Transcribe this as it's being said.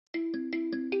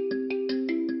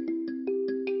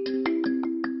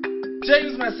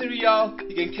James Masaru, y'all.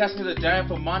 You can catch me the Darren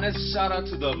for Manis. Shout out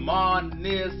to the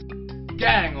Manis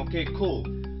gang. Okay, cool.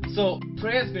 So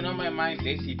prayer has been on my mind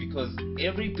lately because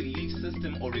every belief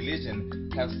system or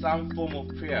religion have some form of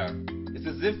prayer. It's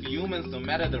as if humans, no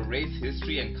matter the race,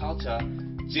 history and culture,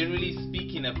 generally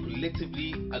speaking, have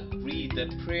collectively agreed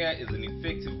that prayer is an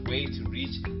effective way to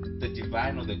reach the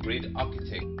divine or the great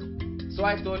architect. So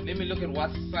I thought, let me look at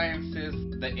what science says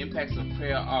the impacts of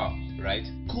prayer are, right?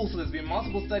 Cool, so there's been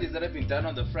multiple studies that have been done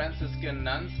on the Franciscan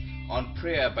nuns on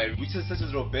prayer by researchers such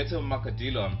as Roberto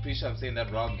Macadillo, I'm pretty sure I'm saying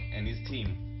that wrong, and his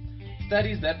team.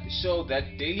 Studies that show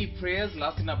that daily prayers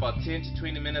lasting about 10 to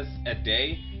 20 minutes a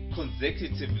day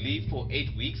consecutively for 8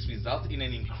 weeks result in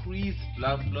an increased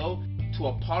blood flow to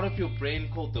a part of your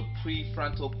brain called the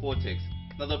prefrontal cortex.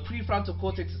 Now the prefrontal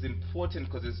cortex is important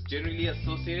because it's generally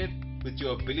associated with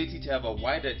your ability to have a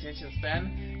wider attention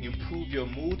span, improve your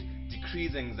mood,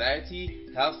 decrease anxiety,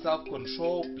 have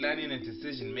self-control, planning and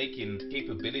decision-making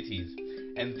capabilities.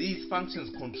 And these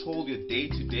functions control your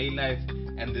day-to-day life,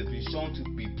 and they've been shown to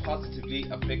be positively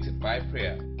affected by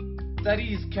prayer.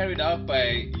 Studies carried out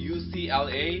by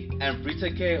UCLA and Britta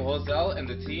K. Hosel and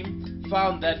the team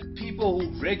found that people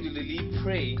who regularly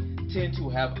pray tend to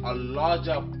have a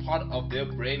larger part of their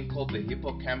brain called the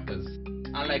hippocampus,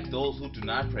 unlike those who do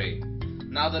not pray.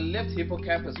 Now the left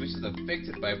hippocampus, which is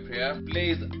affected by prayer,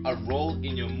 plays a role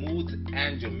in your mood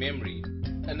and your memory.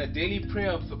 And a daily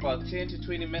prayer of about 10 to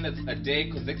 20 minutes a day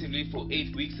consecutively for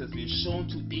 8 weeks has been shown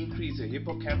to increase your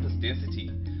hippocampus density.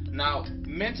 Now,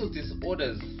 mental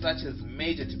disorders such as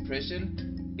major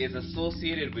depression is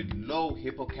associated with low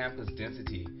hippocampus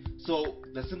density. So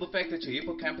the simple fact that your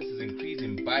hippocampus is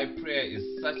increasing by prayer is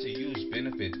such a huge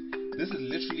benefit. This is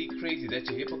literally crazy that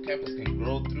your hippocampus can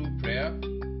grow through prayer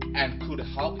and could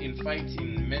help in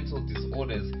fighting mental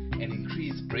disorders and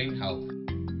increase brain health.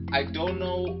 I don't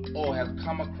know or have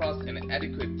come across an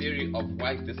adequate theory of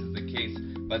why this is the case,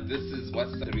 but this is what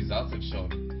the results have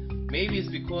shown. Maybe it's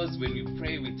because when we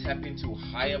pray we tap into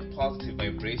higher positive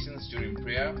vibrations during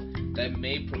prayer that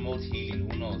may promote healing,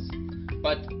 who knows.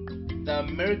 But the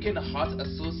American Heart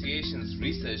Association's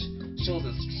research shows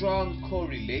a strong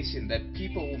correlation that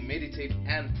people who meditate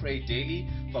and pray daily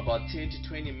for about 10 to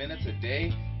 20 minutes a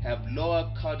day have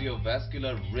lower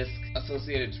cardiovascular risk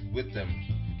associated with them.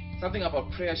 Something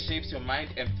about prayer shapes your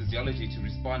mind and physiology to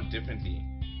respond differently.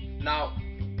 Now,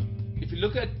 if you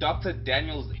look at Dr.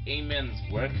 Daniel Amen's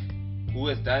work, who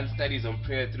has done studies on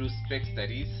prayer through SPEC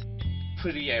studies,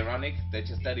 pretty ironic that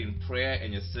you're studying prayer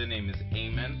and your surname is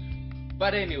Amen.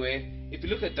 But anyway, if you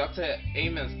look at Dr.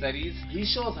 Amen's studies, he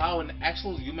shows how an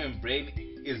actual human brain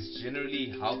is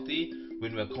generally healthy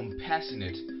when we're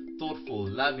compassionate, thoughtful,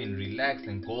 loving, relaxed,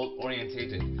 and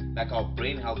goal-orientated. Like our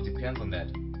brain health depends on that.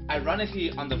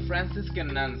 Ironically, on the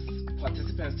Franciscan nuns'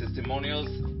 participants' testimonials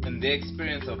and their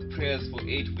experience of prayers for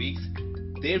 8 weeks,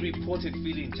 they reported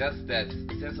feeling just that,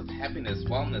 a sense of happiness,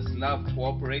 wellness, love,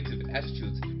 cooperative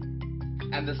attitudes.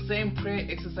 And the same prayer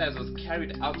exercise was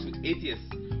carried out to atheists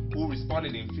who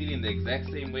responded in feeling the exact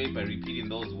same way by repeating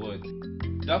those words.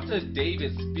 Dr.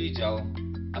 David Spiegel,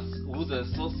 who's the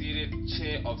Associated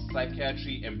Chair of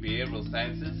Psychiatry and Behavioral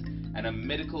Sciences and a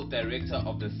medical director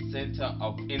of the Center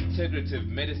of Integrative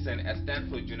Medicine at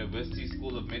Stanford University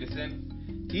School of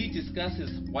Medicine, he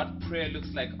discusses what prayer looks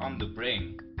like on the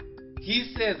brain.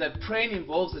 He says that praying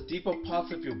involves the deeper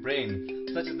parts of your brain,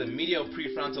 such as the medial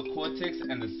prefrontal cortex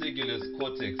and the cingulus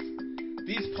cortex.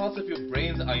 These parts of your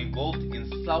brains are involved in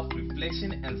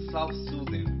self-reflection and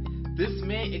self-soothing. This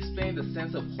may explain the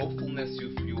sense of hopefulness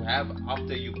you have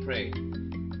after you pray.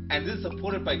 And this is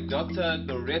supported by Dr.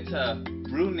 Loretta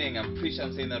Bruning, I'm pretty sure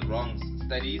I'm saying that wrong,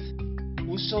 studies,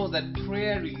 who shows that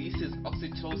prayer releases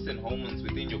oxytocin hormones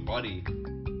within your body.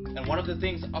 And one of the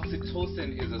things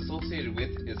oxytocin is associated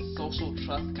with is social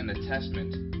trust and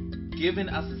attachment, giving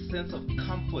us a sense of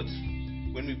comfort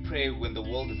when we pray when the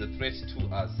world is a threat to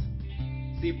us.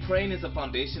 See, praying is a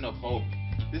foundation of hope.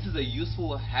 This is a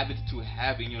useful habit to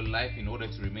have in your life in order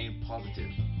to remain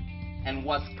positive. And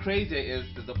what's crazy is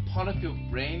there's a part of your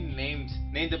brain named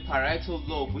the parietal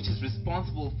lobe, which is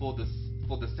responsible for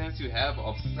the sense you have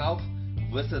of self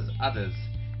versus others.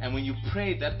 And when you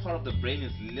pray, that part of the brain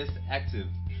is less active.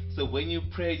 So when you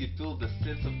pray, you feel the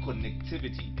sense of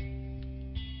connectivity.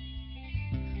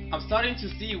 I'm starting to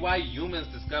see why humans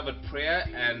discovered prayer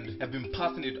and have been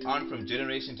passing it on from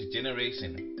generation to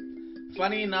generation.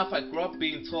 Funny enough, I grew up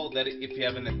being told that if you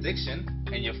have an addiction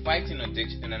and you're fighting an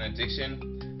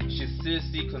addiction, you should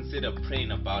seriously consider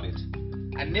praying about it.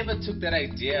 I never took that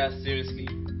idea seriously.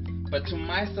 But to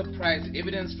my surprise,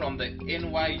 evidence from the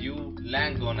NYU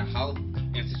Langone Health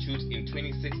Institute in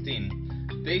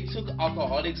 2016, they They took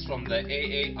alcoholics from the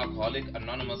AA Alcoholic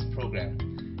Anonymous program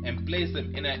and placed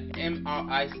them in an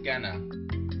MRI scanner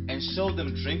and showed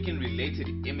them drinking related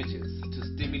images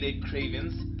to stimulate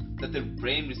cravings that their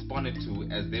brain responded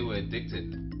to as they were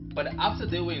addicted. But after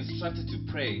they were instructed to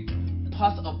pray,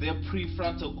 parts of their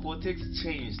prefrontal cortex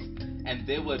changed and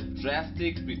there were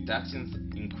drastic reductions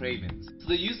in cravings. So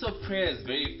the use of prayer is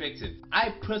very effective. I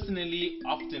personally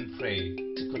often pray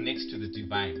to connect to the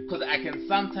divine because I can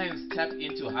sometimes tap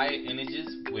into higher energies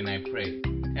when I pray.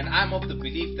 And I'm of the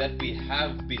belief that we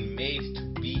have been made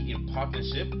to be in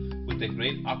partnership with the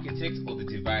great architect or the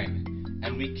divine,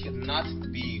 and we cannot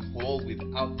be whole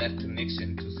without that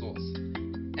connection to source.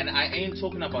 And I ain't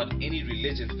talking about any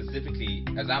religion specifically,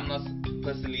 as I'm not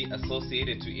personally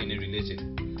associated to any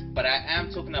religion, but I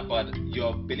am talking about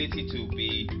your ability to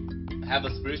have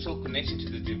a spiritual connection to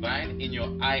the divine in your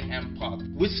I am path,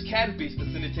 which can be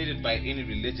facilitated by any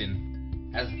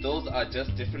religion, as those are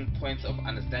just different points of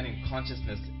understanding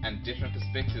consciousness and different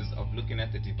perspectives of looking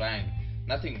at the divine.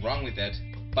 Nothing wrong with that,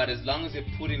 but as long as you're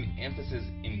putting emphasis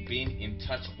in being in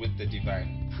touch with the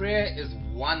divine. Prayer is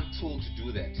one tool to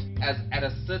do that, as at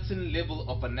a certain level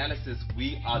of analysis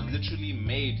we are literally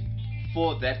made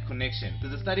for that connection.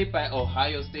 There's a study by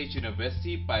Ohio State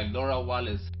University by Laura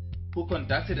Wallace, who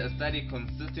conducted a study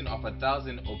consisting of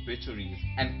 1,000 obituaries,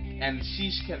 and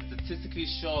she can statistically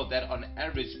show that on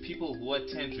average people who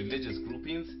attend religious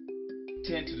groupings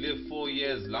tend to live 4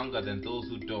 years longer than those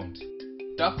who don't.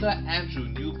 Dr. Andrew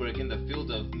Newberg in the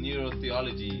field of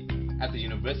neurotheology at the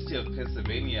University of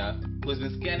Pennsylvania, who has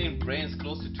been scanning brains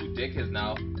close to 2 decades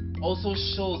now, also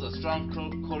shows a strong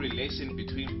correlation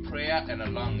between prayer and a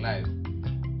long life.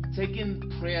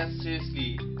 Taking prayer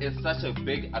seriously is such a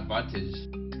big advantage.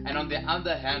 And on the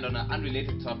other hand, on an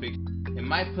unrelated topic, in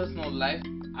my personal life,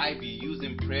 I be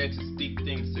using prayer to speak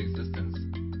things to existence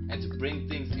and to bring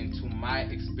things into my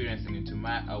experience and into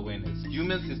my awareness.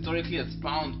 Humans historically has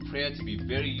found prayer to be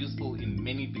very useful in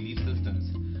many belief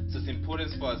systems, so it's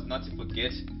important for us not to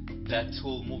forget that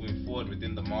tool moving forward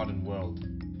within the modern world.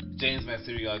 James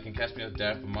Masaru, you can catch me at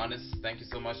dr.amen. Thank you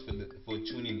so much for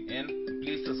tuning in.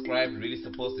 Please subscribe, really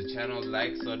support the channel,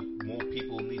 like so more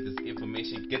people need this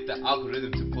information. Get the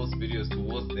algorithm to post videos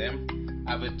towards them.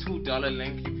 I have a $2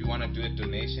 link if you want to do a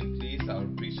donation, please. I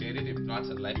would appreciate it. If not,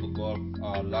 a like will go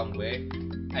a long way.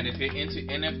 And if you're into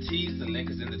NFTs, the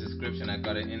link is in the description. I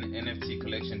got an NFT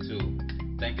collection too.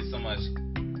 Thank you so much.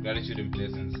 Gratitude and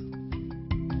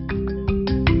blessings.